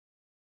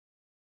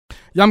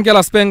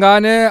Yamkela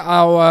Spengane,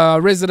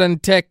 our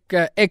resident tech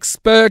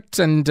expert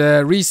and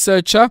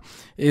researcher,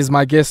 is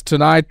my guest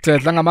tonight.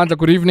 Dlangamandla,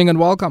 good evening and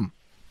welcome.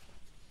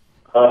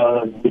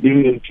 Good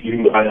evening to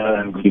you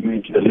and good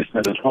evening to the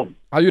listeners at home.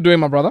 How are you doing,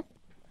 my brother?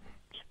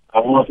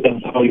 I'm well,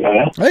 thanks. How are you?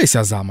 Hey,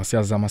 siyazama.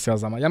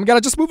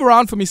 Yamkela, just move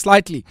around for me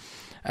slightly.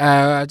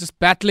 Just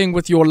battling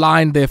with your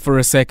line there for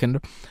a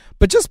second.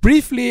 But just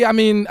briefly, I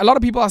mean, a lot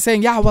of people are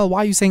saying, yeah, well,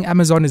 why are you saying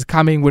Amazon is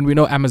coming when we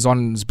know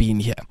Amazon's been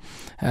here?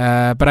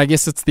 But I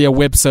guess it's their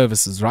web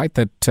services, right,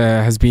 that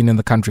has been in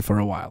the country for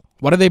a while.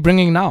 What are they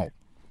bringing now?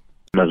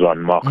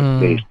 Amazon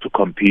marketplace to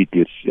compete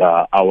with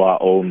our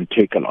own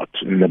Take-A-Lot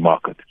in the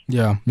market.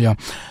 Yeah.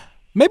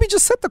 Maybe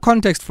just set the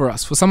context for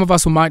us. For some of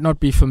us who might not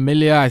be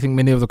familiar, I think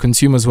many of the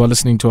consumers who are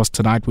listening to us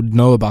tonight would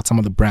know about some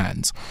of the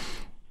brands.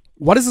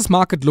 What does this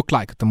market look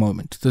like at the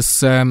moment?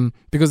 This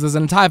because there's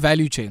an entire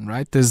value chain,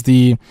 right? There's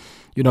the,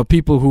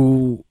 people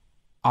who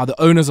are the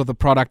owners of the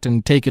product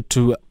and take it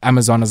to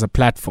Amazon as a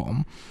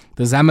platform.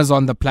 There's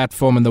Amazon, the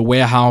platform, and the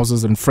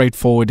warehouses and freight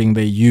forwarding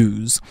they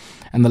use,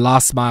 and the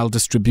last mile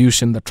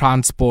distribution, the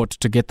transport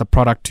to get the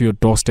product to your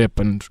doorstep,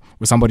 and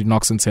where somebody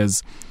knocks and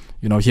says,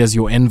 here's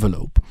your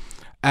envelope.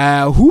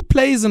 Who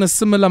plays in a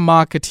similar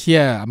market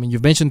here? I mean,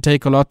 you've mentioned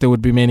Take-A-Lot. There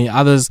would be many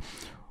others.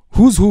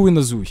 Who's who in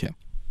the zoo here?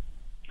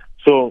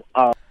 So,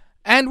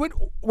 and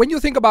when you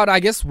think about, I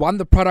guess,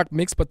 the product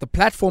mix, but the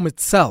platform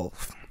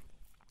itself,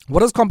 what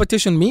does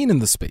competition mean in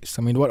this space?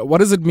 I mean, what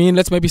does it mean?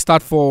 Let's maybe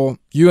start for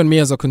you and me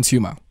as a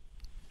consumer.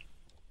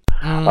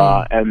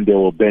 And they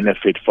will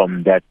benefit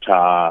from that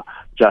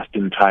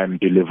just-in-time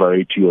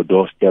delivery to your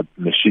doorstep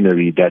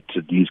machinery that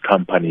these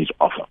companies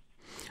offer.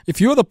 If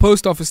you're the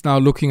post office now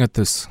looking at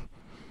this,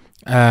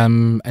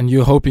 and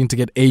you're hoping to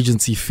get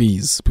agency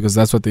fees, because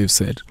that's what they've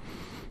said,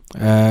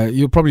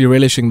 you're probably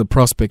relishing the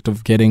prospect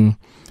of getting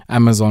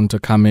Amazon to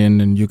come in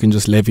and you can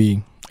just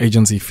levy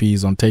agency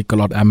fees on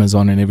Take-A-Lot,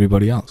 Amazon, and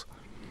everybody else.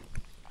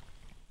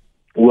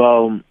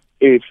 Well,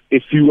 if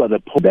you are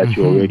the that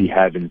you already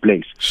have in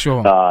place,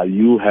 sure,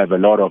 you have a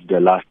lot of the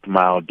last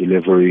mile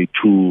delivery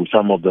to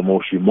some of the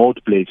most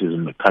remote places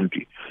in the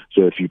country.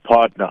 So if you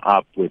partner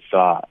up with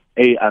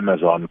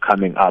Amazon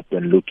coming up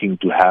and looking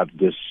to have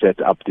this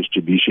set up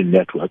distribution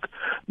network,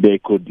 they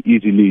could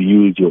easily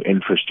use your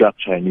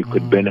infrastructure and you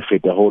could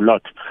benefit a whole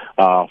lot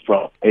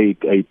from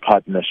a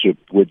partnership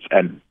with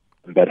and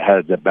that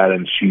has the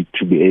balance sheet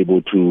to be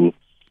able to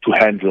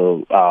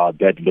handle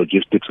that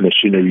logistics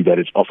machinery that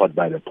is offered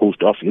by the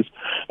post office,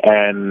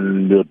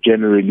 and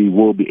generally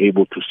will be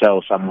able to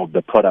sell some of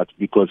the products,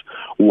 because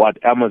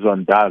what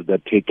Amazon does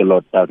that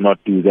Take-A-Lot does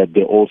not do, that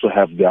they also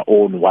have their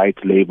own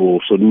white label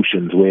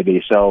solutions where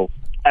they sell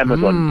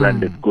Amazon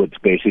branded goods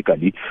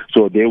basically.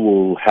 So they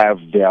will have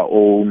their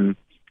own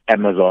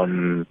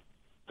Amazon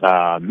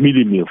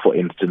mini meal, for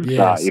instance,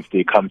 yes. If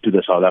they come to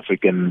the South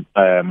African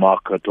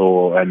market,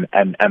 or an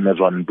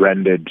Amazon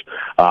branded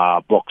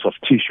box of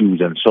tissues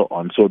and so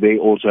on. So they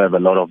also have a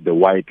lot of the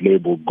white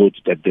label goods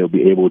that they'll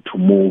be able to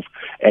move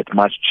at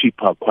much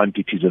cheaper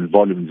quantities and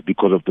volumes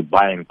because of the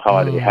buying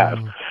power they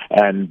have.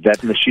 And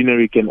that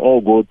machinery can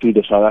all go through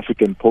the South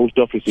African post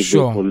office if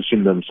they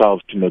position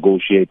themselves to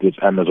negotiate with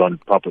Amazon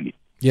properly.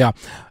 Yeah.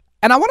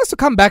 And I want us to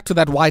come back to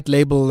that white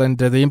label and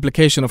the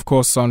implication, of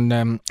course, on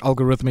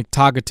algorithmic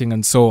targeting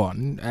and so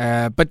on.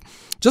 But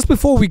just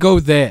before we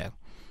go there,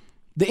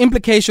 the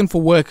implication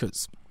for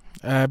workers,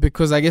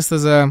 because I guess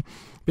there's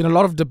been a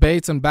lot of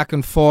debates and back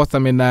and forth. I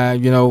mean,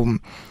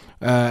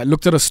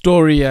 looked at a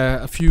story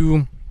I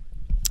think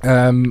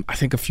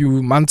a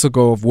few months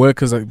ago of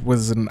workers, it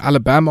was in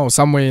Alabama or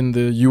somewhere in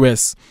the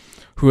US,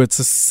 who had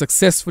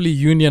successfully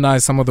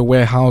unionized some of the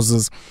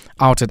warehouses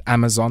out at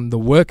Amazon. The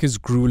work is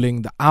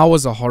grueling, the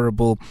hours are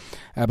horrible,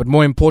 but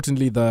more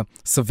importantly, the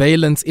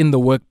surveillance in the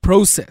work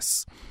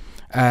process.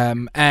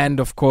 And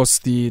of course,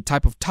 the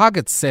type of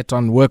targets set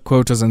on work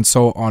quotas and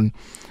so on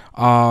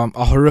are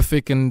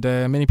horrific, and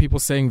many people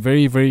saying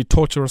very, very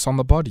torturous on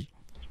the body.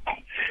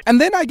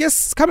 And then I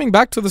guess coming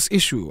back to this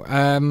issue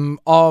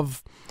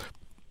of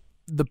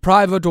the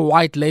private or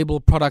white label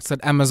products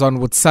that Amazon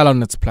would sell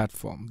on its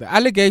platform. The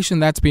allegation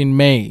that's been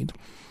made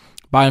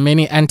by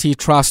many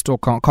antitrust or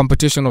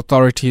competition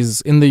authorities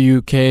in the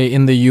UK,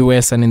 in the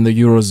US, and in the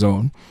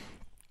Eurozone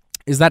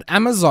is that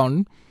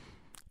Amazon,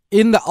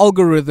 in the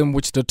algorithm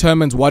which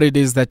determines what it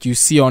is that you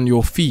see on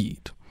your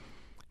feed,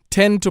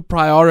 tend to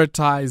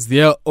prioritize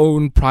their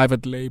own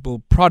private label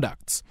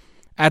products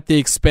at the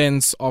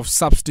expense of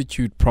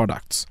substitute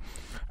products.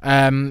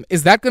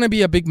 Is that going to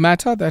be a big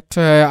matter that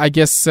I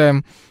guess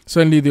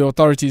certainly the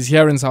authorities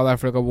here in South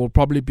Africa will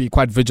probably be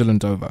quite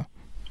vigilant over?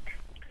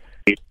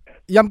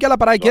 Yamkela,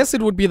 but I guess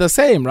it would be the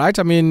same, right?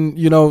 I mean,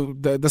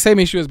 the same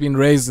issue has been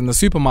raised in the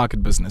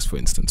supermarket business, for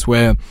instance,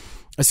 where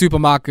a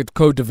supermarket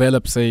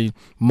co-develops a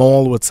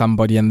mall with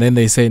somebody and then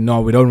they say,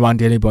 no, we don't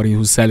want anybody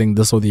who's selling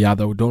this or the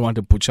other. We don't want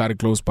to put Shari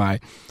close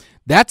by.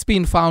 That's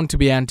been found to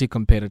be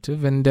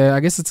anti-competitive. And I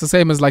guess it's the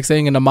same as like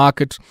saying in a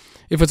market,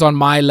 if it's on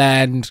my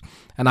land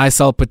and I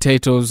sell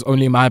potatoes,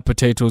 only my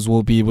potatoes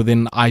will be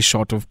within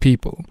eyeshot of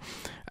people.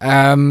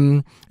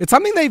 It's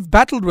something they've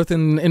battled with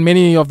in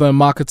many of the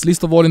markets,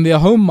 least of all in their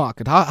home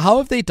market. How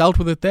have they dealt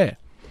with it there?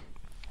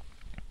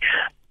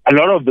 A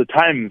lot of the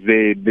times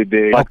they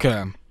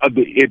Okay.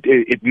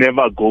 It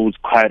never goes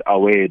quite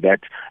away that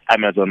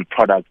Amazon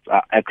products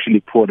are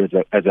actually put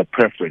as a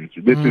preference.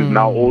 This is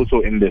now also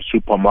in the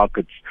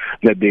supermarkets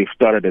that they've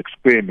started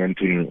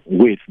experimenting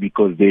with,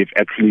 because they've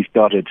actually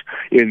started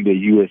in the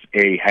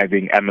USA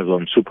having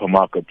Amazon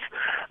supermarkets,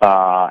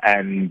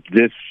 and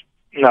this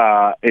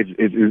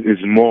is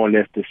more or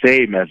less the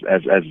same as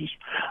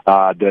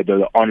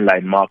the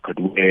online market,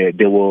 where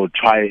they will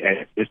try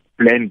and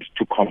blend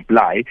to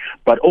comply,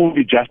 but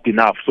only just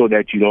enough so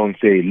that you don't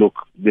say, look,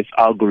 this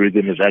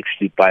algorithm is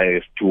actually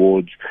biased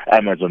towards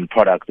Amazon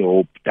products,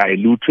 or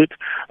dilute it,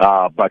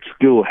 but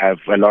still have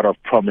a lot of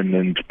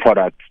prominent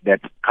products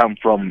that come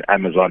from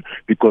Amazon,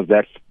 because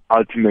that's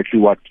ultimately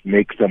what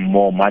makes them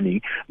more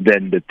money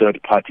than the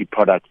third-party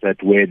products,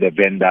 that where the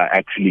vendor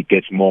actually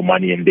gets more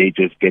money and they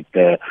just get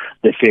the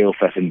sale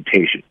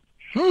facilitation.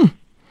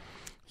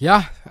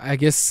 Yeah, I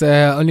guess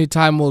only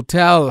time will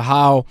tell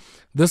how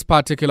this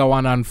particular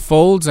one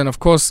unfolds. And of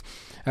course,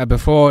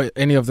 before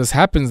any of this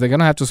happens, they're going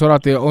to have to sort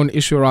out their own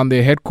issue around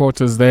their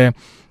headquarters there,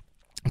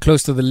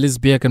 close to the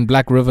Lisbeek and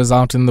Black Rivers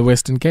out in the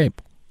Western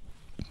Cape.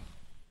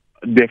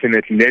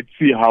 Definitely. Let's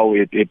see how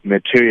it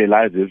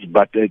materializes,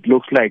 but it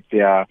looks like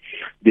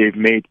they've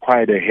made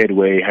quite a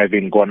headway,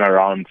 having gone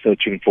around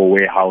searching for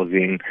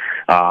warehousing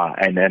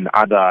and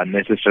other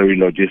necessary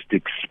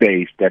logistics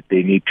space that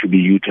they need to be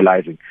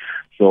utilizing.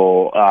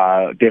 So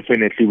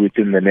definitely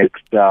within the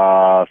next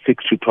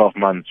 6 to 12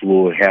 months,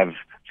 we'll have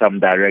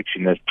some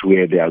direction as to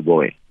where they are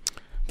going.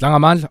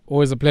 Dlangamandla,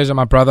 always a pleasure,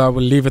 my brother.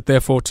 We'll leave it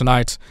there for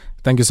tonight.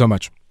 Thank you so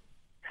much.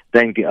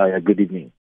 Thank you. Good evening.